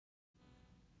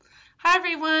Hi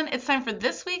everyone, it's time for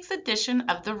this week's edition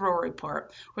of the Roar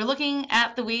Report. We're looking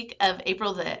at the week of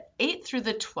April the 8th through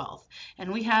the 12th,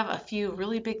 and we have a few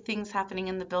really big things happening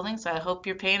in the building, so I hope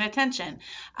you're paying attention.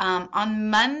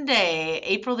 On Monday,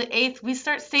 April the 8th, we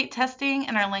start state testing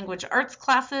in our language arts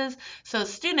classes, so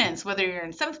students, whether you're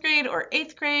in 7th grade or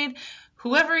 8th grade,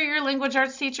 whoever your language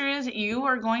arts teacher is, you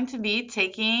are going to be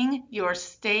taking your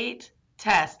state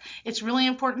test. It's really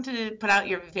important to put out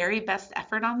your very best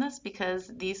effort on this because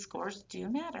these scores do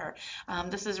matter.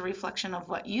 This is a reflection of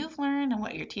what you've learned and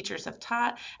what your teachers have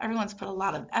taught. Everyone's put a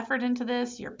lot of effort into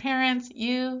this. Your parents,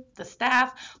 you, the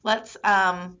staff. Let's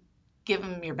give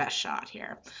them your best shot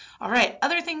here. All right,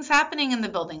 other things happening in the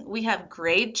building. We have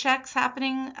grade checks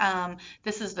happening.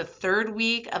 This is the third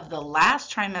week of the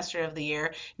last trimester of the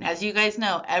year. And as you guys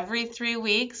know, every 3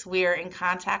 weeks we are in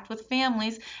contact with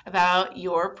families about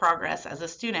your progress as a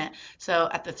student. So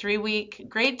at the 3-week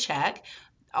grade check,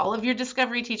 all of your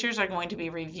discovery teachers are going to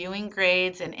be reviewing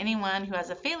grades, and anyone who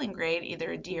has a failing grade,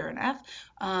 either a D or an F,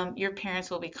 your parents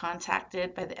will be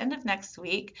contacted by the end of next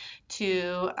week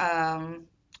to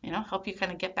help you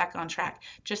kind of get back on track.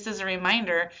 Just as a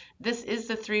reminder, this is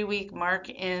the 3-week mark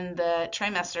in the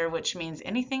trimester, which means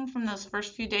anything from those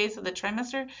first few days of the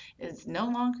trimester is no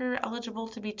longer eligible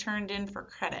to be turned in for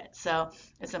credit. So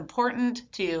it's important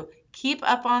to keep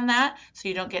up on that so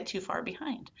you don't get too far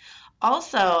behind.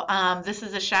 Also, this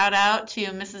is a shout out to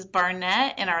Mrs.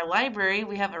 Barnett in our library.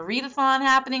 We have a readathon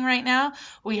happening right now.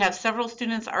 We have several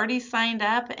students already signed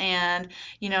up, and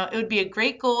it would be a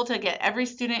great goal to get every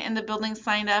student in the building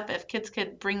signed up. If kids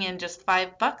could bring in just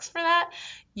 $5 for that,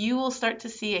 you will start to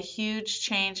see a huge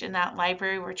change in that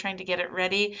library. We're trying to get it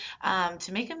ready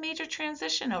to make a major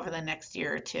transition over the next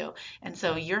year or two. And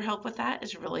so your help with that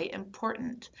is really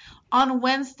important. On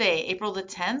Wednesday, April the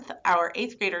 10th, our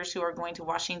 8th graders who are going to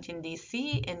Washington,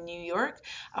 D.C. in New York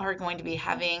are going to be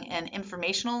having an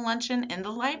informational luncheon in the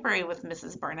library with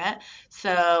Mrs. Barnett.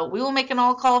 So we will make an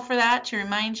all call for that to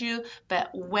remind you.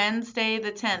 But Wednesday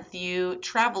the 10th, you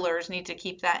travelers need to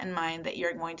keep that in mind that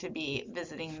you're going to be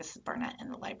visiting Mrs. Barnett in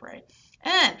the library.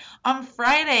 And on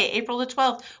Friday, April the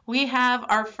 12th, we have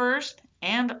our first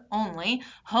and only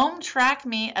home track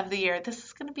meet of the year. This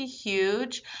is going to be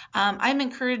huge. I'm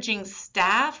encouraging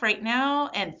staff right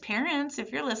now and parents,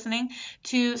 if you're listening,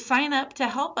 to sign up to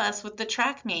help us with the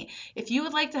track meet. If you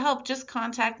would like to help, just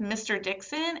contact Mr.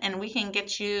 Dixon and we can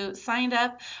get you signed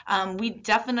up. We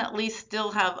definitely still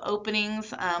have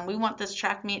openings. We want this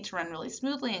track meet to run really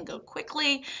smoothly and go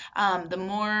quickly. The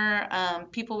more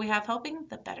people we have helping,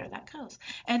 the better that goes.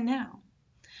 And now,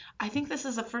 I think this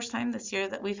is the first time this year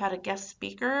that we've had a guest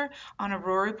speaker on a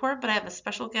Roar Report, but I have a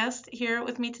special guest here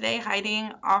with me today,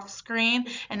 hiding off screen,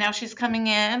 and now she's coming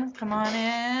in. Come on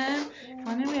in. Come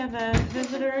on in. We have a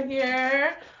visitor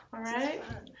here. All right.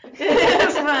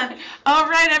 It's fun. All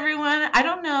right, everyone. I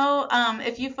don't know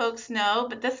if you folks know,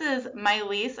 but this is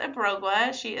Mylese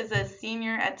Abrogwa. She is a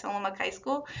senior at Tillamook High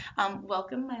School.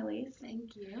 Welcome, Mylese.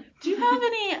 Thank you. Do you have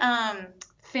any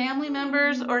family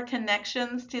members or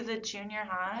connections to the junior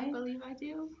high? I believe I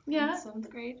do. Yeah. In 7th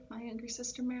grade, my younger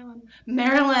sister, Marilyn.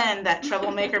 Marilyn, that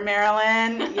troublemaker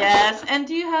Marilyn. Yes. And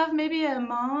do you have maybe a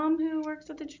mom who works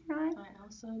at the junior high? I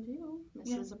also do.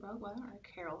 Mrs. Abrogwa, or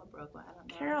Carol Abrogwa, I don't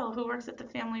know. Carol, who works at the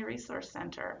Family Resource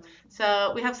Center.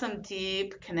 So we have some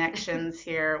deep connections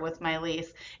here with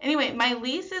Mylese. Anyway,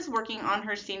 Mylese is working on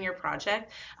her senior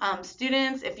project.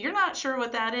 Students, if you're not sure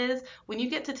what that is, when you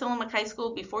get to Tillamook High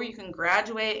School, before you can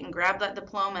graduate and grab that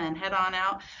diploma and head on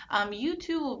out, you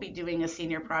too will be doing a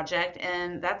senior project,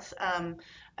 and that's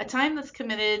a time that's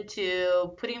committed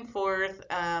to putting forth,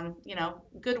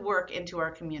 good work into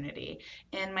our community.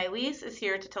 And Mylese is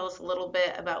here to tell us a little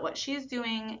bit about what she's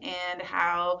doing and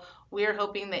how we're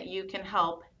hoping that you can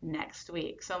help next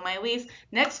week. So Mylese,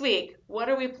 next week, what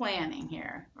are we planning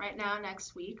here? Right now,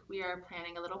 next week, we are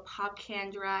planning a little pop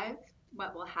can drive.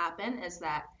 What will happen is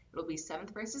that it'll be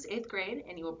 7th versus 8th grade,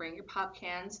 and you will bring your pop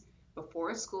cans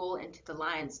before school into the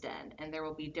Lion's Den, and there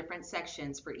will be different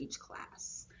sections for each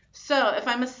class. So if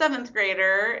I'm a 7th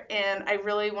grader and I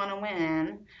really want to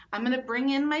win, I'm going to bring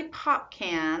in my pop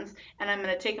cans and I'm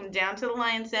going to take them down to the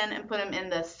Lion's Den and put them in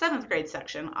the 7th grade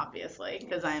section, obviously,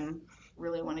 because I'm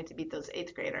really wanting to beat those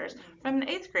 8th graders. If I'm an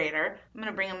 8th grader, I'm going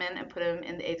to bring them in and put them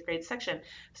in the 8th grade section.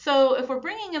 So if we're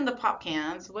bringing in the pop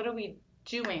cans, what are we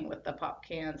doing with the pop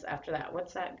cans after that?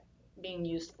 What's that being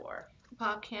used for?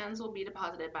 Pop cans will be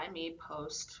deposited by me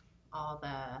post all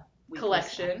the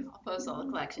collection. I'll post all the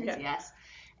collections, yes.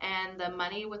 And the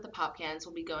money with the pop cans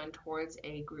will be going towards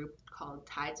a group called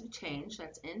Tides of Change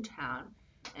that's in town,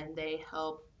 and they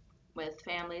help with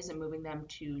families and moving them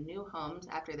to new homes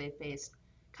after they faced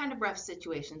kind of rough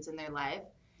situations in their life.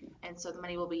 And so the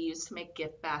money will be used to make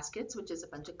gift baskets, which is a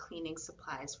bunch of cleaning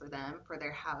supplies for them, for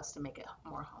their house, to make it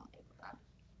more homely for them.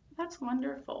 That's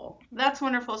wonderful. That's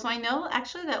wonderful. So I know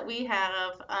actually that we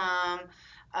have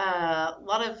a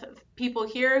lot of people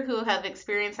here who have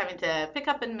experienced having to pick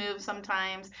up and move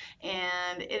sometimes,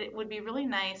 and it would be really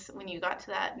nice when you got to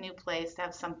that new place to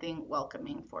have something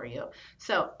welcoming for you.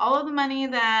 So all of the money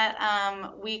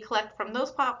that we collect from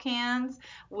those pop cans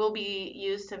will be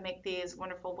used to make these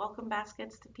wonderful welcome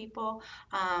baskets to people.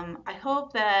 I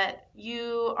hope that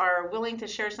you are willing to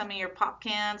share some of your pop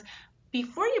cans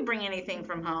before you bring anything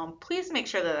from home. Please make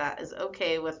sure that that is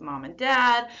okay with mom and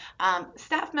dad.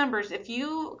 Staff members, if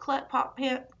you collect pop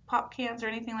cans or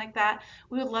anything like that,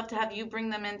 we would love to have you bring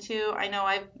them into. I know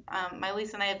my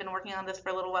Lisa and I have been working on this for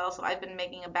a little while, so I've been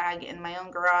making a bag in my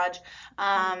own garage.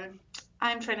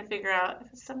 I'm trying to figure out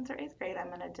if it's seventh or eighth grade I'm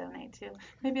going to donate to.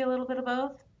 Maybe a little bit of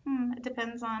both. It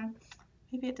depends on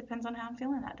Maybe it depends on how I'm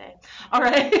feeling that day. All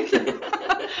right.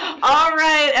 All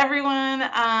right, everyone.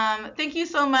 Thank you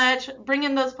so much. Bring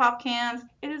in those pop cans.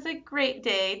 It is a great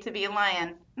day to be a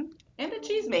lion and a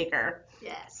cheesemaker.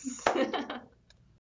 Yes.